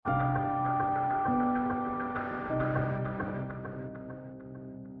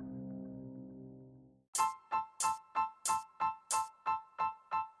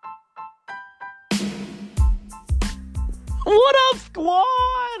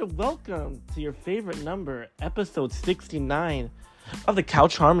God, welcome to your favorite number, episode 69 of the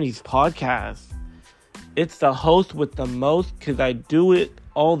Couch Harmonies podcast. It's the host with the most, because I do it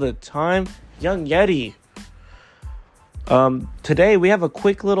all the time, Young Yeti. Today, we have a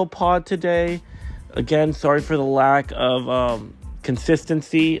quick little pod today. Again, sorry for the lack of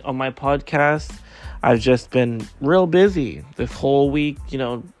consistency on my podcast. I've just been real busy this whole week,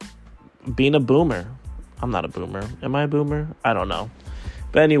 being a boomer. I'm not a boomer. Am I a boomer? I don't know.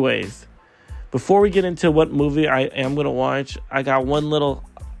 But anyways, before we get into what movie I am going to watch, I got one little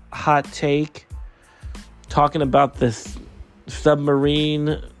hot take talking about this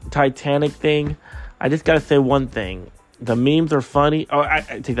submarine Titanic thing. I just got to say one thing. The memes are funny. Oh,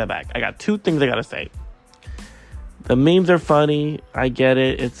 I take that back. I got two things I got to say. The memes are funny. I get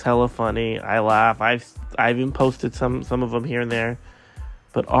it. It's hella funny. I laugh. I've even posted some of them here and there.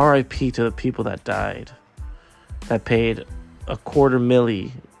 But RIP to the people that died. That paid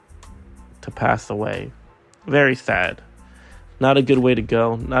 $250,000 to pass away. Very sad. Not a good way to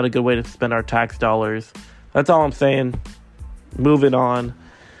go. Not a good way to spend our tax dollars. That's all I'm saying. Moving on.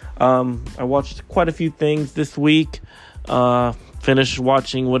 I watched quite a few things this week. Finished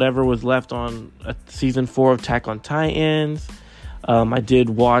watching whatever was left on season 4 of Attack on Titans. I did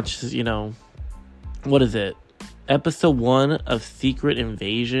watch, what is it? Episode 1 of Secret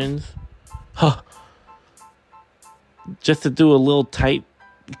Invasions. Huh. Just to do a little tight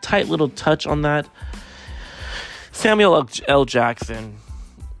little touch on that. Samuel L. Jackson.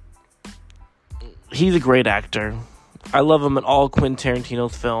 He's a great actor. I love him in all Quentin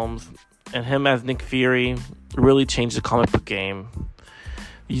Tarantino's films. And him as Nick Fury really changed the comic book game.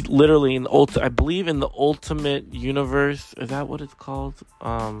 Literally, I believe in the Ultimate Universe. Is that what it's called?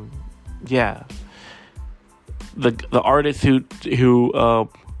 Yeah. The artist who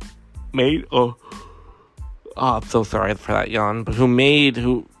made... Oh, I'm so sorry for that yawn. But who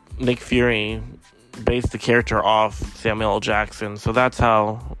Nick Fury based the character off Samuel L. Jackson. So that's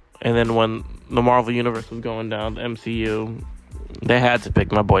how... And then when the Marvel Universe was going down, the MCU, they had to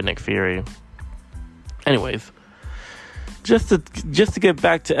pick my boy Nick Fury. Anyways, just to get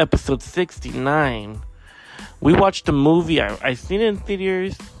back to episode 69, we watched a movie. I seen it in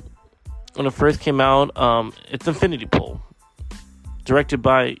theaters when it first came out. It's Infinity Pool, directed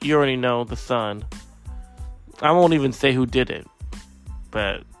by, you already know, the son. I won't even say who did it,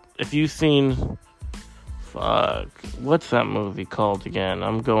 but if you've seen, what's that movie called again?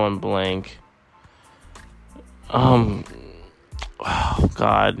 I'm going blank. Oh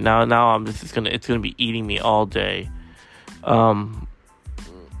God, now I'm just it's gonna be eating me all day. Okay,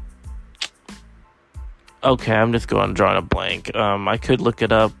 I'm just drawing a blank. I could look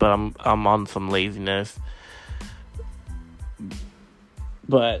it up, but I'm on some laziness.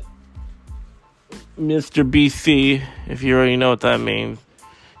 But Mr. BC, if you already know what that means,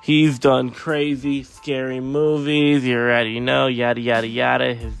 he's done crazy, scary movies. You already know, yada yada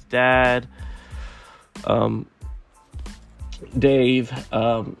yada. His dad, Dave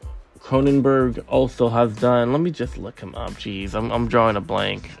Cronenberg also has done. Let me just look him up. Jeez, I'm drawing a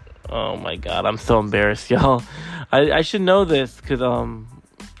blank. Oh my God, I'm so embarrassed, y'all. I should know this because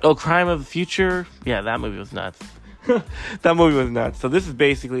Crime of the Future. Yeah, that movie was nuts. That movie was nuts. So this is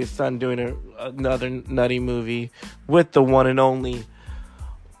basically his son doing another nutty movie with the one and only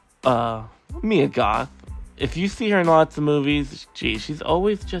Mia Goth. If you see her in lots of movies, geez, she's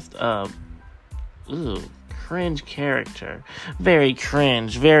always just cringe character. Very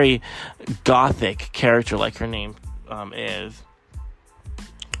cringe, very gothic character like her name is.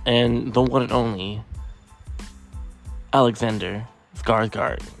 And the one and only Alexander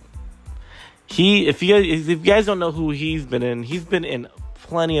Skarsgård. If you guys don't know who he's been in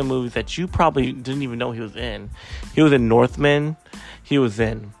plenty of movies that you probably didn't even know he was in. He was in Northman. He was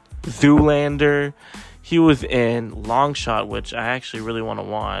in Zoolander. He was in Longshot, which I actually really want to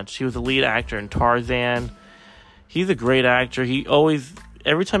watch. He was the lead actor in Tarzan. He's a great actor.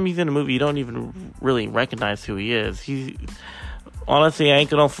 Every time he's in a movie, you don't even really recognize who he is. Honestly, I ain't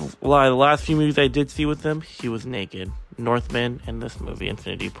gonna lie. The last few movies I did see with him, he was naked. Northman and this movie,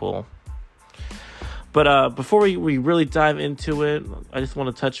 Infinity Pool. But before we really dive into it, I just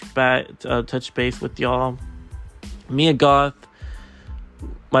want to touch base with y'all. Mia Goth,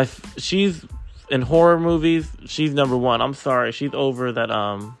 she's in horror movies. She's number one. I'm sorry, she's over that.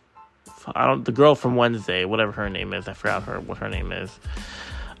 The girl from Wednesday, whatever her name is. I forgot what her name is.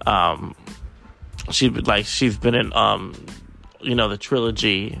 She's been in the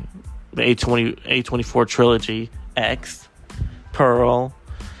trilogy, the A24 trilogy, X, Pearl.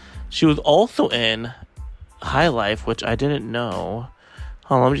 She was also in High Life, which I didn't know.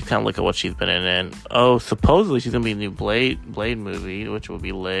 Oh, let me just kind of look at what she's been in. And oh, supposedly she's gonna be in the new Blade movie, which will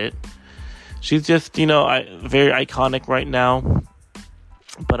be lit. She's just, very iconic right now.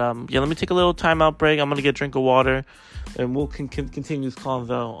 But let me take a little timeout break. I'm gonna get a drink of water, and we'll continue this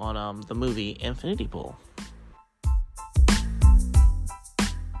convo on the movie Infinity Pool.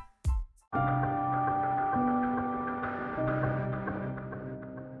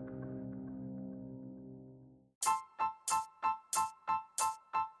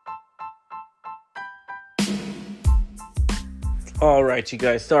 All right, you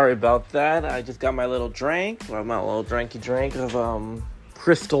guys. Sorry about that. I just got my little drink. Well, my little drinky drink of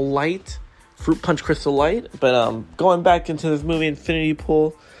Crystal Light, Fruit Punch Crystal Light. But going back into this movie, Infinity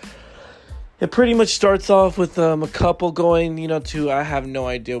Pool, it pretty much starts off with a couple going, to, I have no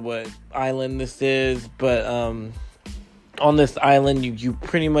idea what island this is, but on this island, you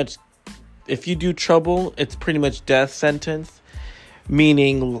pretty much, if you do trouble, it's pretty much death sentence,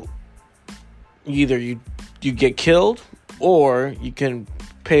 meaning either you get killed, or you can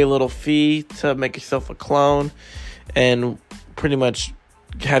pay a little fee to make yourself a clone and pretty much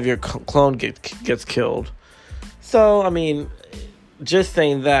have your clone gets killed. So, I mean, just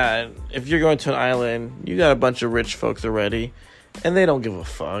saying that, if you're going to an island, you got a bunch of rich folks already, and they don't give a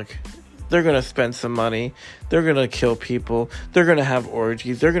fuck. They're going to spend some money. They're going to kill people. They're going to have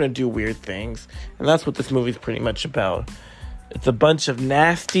orgies. They're going to do weird things. And that's what this movie's pretty much about. It's a bunch of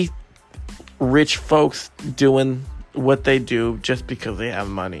nasty, rich folks doing what they do just because they have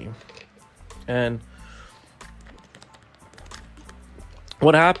money. And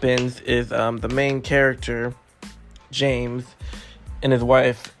what happens is the main character, James, and his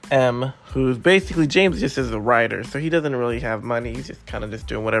wife, Em, who's basically, James just is a writer, so he doesn't really have money. He's just kind of just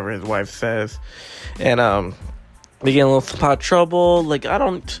doing whatever his wife says. And they get in a little spot of trouble. Like, I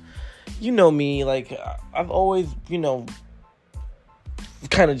don't, me, like, I've always,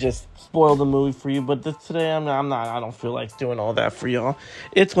 kind of just spoil the movie for you, but today I don't feel like doing all that for y'all.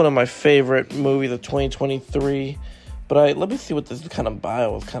 It's one of my favorite movies of 2023, but let me see what this kind of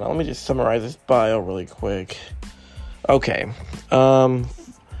bio is let me just summarize this bio really quick. Okay,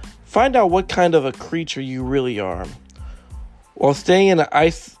 find out what kind of a creature you really are. While staying in an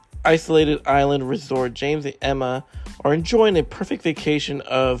isolated island resort, James and Emma are enjoying a perfect vacation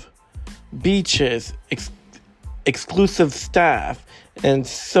of beaches, exclusive staff, and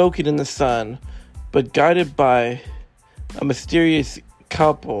soaking in the sun, but guided by a mysterious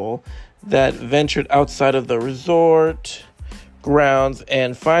couple that ventured outside of the resort grounds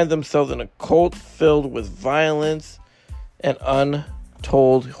and find themselves in a cult filled with violence and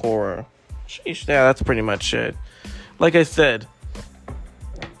untold horror. Sheesh, yeah, that's pretty much it. Like I said,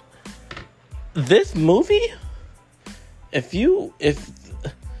 this movie, if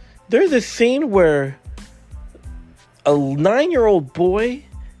there's a scene where a 9-year-old boy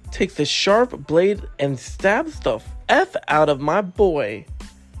takes a sharp blade and stabs the F out of my boy,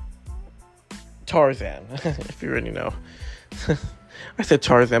 Tarzan. If you already know. I said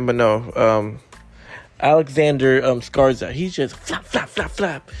Tarzan, but no. Alexander Skarsgård. He's just flap, flap, flap,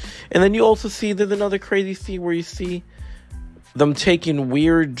 flap. And then you also see there's another crazy scene where you see them taking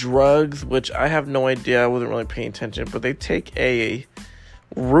weird drugs, which I have no idea. I wasn't really paying attention. But they take a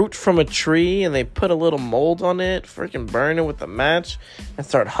root from a tree and they put a little mold on it, freaking burn it with a match and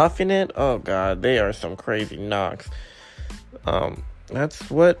start huffing it. Oh god, they are some crazy knocks. That's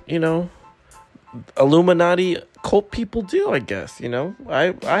what, Illuminati cult people do, I guess,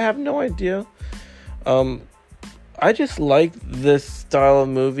 I have no idea. I just like this style of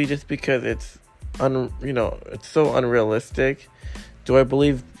movie just because it's it's so unrealistic. Do I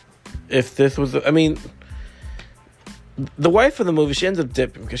believe if this was, the wife of the movie, she ends up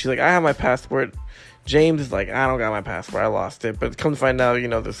dipping because she's like, I have my passport. James is like, I don't got my passport, I lost it. But come to find out,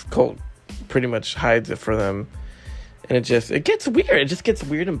 this cult pretty much hides it for them. And it gets weird. It just gets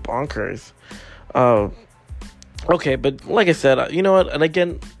weird and bonkers. Okay, but like I said, you know what? And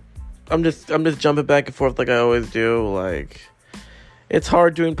again, I'm just jumping back and forth like I always do. Like, it's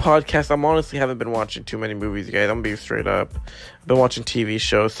hard doing podcasts. I'm honestly haven't been watching too many movies, guys. I'm being straight up. I've been watching TV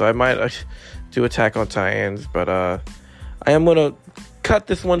shows, so I might do Attack on Titans, but I am gonna cut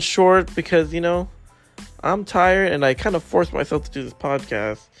this one short because I'm tired and I kind of forced myself to do this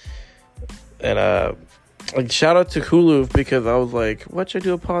podcast. And shout out to Hulu because I was like, what should I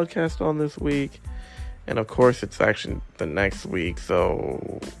do a podcast on this week? And of course, it's actually the next week.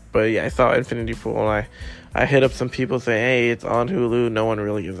 So, but yeah, I saw Infinity Pool and I hit up some people saying, hey, it's on Hulu. No one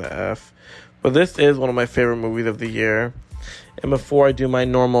really gives a F. But this is one of my favorite movies of the year. And before I do my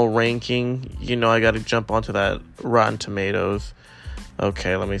normal ranking, I got to jump onto that Rotten Tomatoes.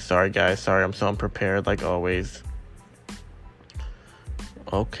 Okay, sorry guys. Sorry, I'm so unprepared like always.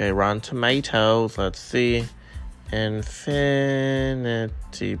 Okay, Rotten Tomatoes. Let's see. Infinity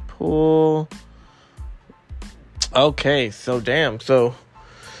Pool. Okay, so damn. So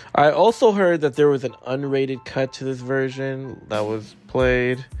I also heard that there was an unrated cut to this version that was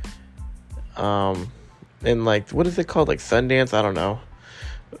played. In like, what is it called? Like Sundance? I don't know.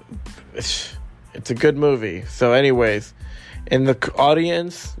 It's a good movie. So anyways, in the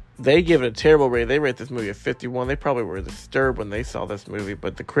audience, they give it a terrible rating. They rate this movie a 51. They probably were disturbed when they saw this movie.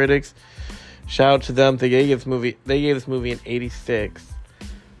 But the critics, shout out to them. They gave this movie an 86.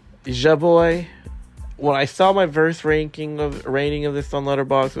 Ja boy, when I saw my rating of this on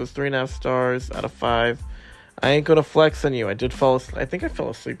Letterboxd, it was 3.5 stars out of 5. I ain't gonna flex on you. I did fall asleep. I think I fell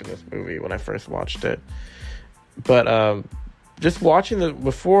asleep in this movie when I first watched it. But just watching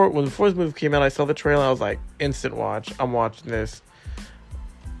before this movie came out, I saw the trailer. I was like, instant watch. I'm watching this.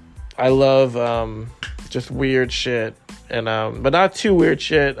 I love just weird shit, and but not too weird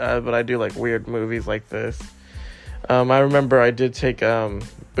shit. But I do like weird movies like this. I remember I did take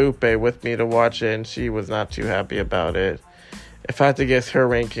Bupe with me to watch it, and she was not too happy about it. If I had to guess, her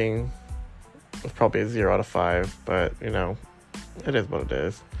ranking was probably a 0 out of 5. But you know, it is what it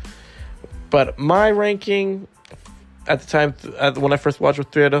is. But my ranking at the time, when I first watched, was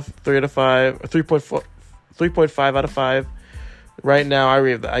 3 out of 5, 3.5 out of 5. Right now,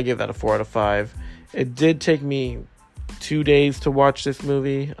 I give that a 4 out of 5. It did take me 2 days to watch this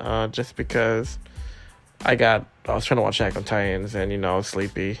movie, just because I was trying to watch Attack on Titans, and I was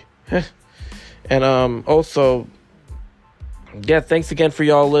sleepy. And also, yeah, thanks again for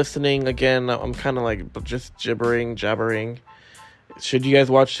y'all listening. Again, I'm kind of like just jabbering. Should you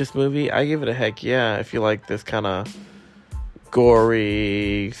guys watch this movie? I give it a heck yeah. If you like this kind of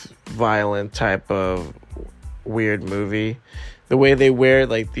gory, violent type of weird movie. The way they wear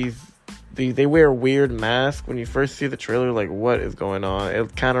like they wear weird masks. When you first see the trailer, like, what is going on?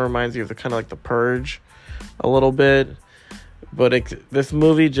 It kind of reminds you of kind of like The Purge a little bit. But this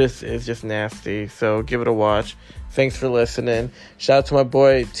movie is just nasty. So give it a watch. Thanks for listening. Shout out to my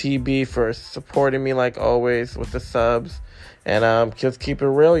boy TB for supporting me like always with the subs. And just keep it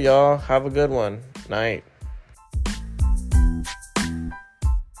real, y'all. Have a good one. Night.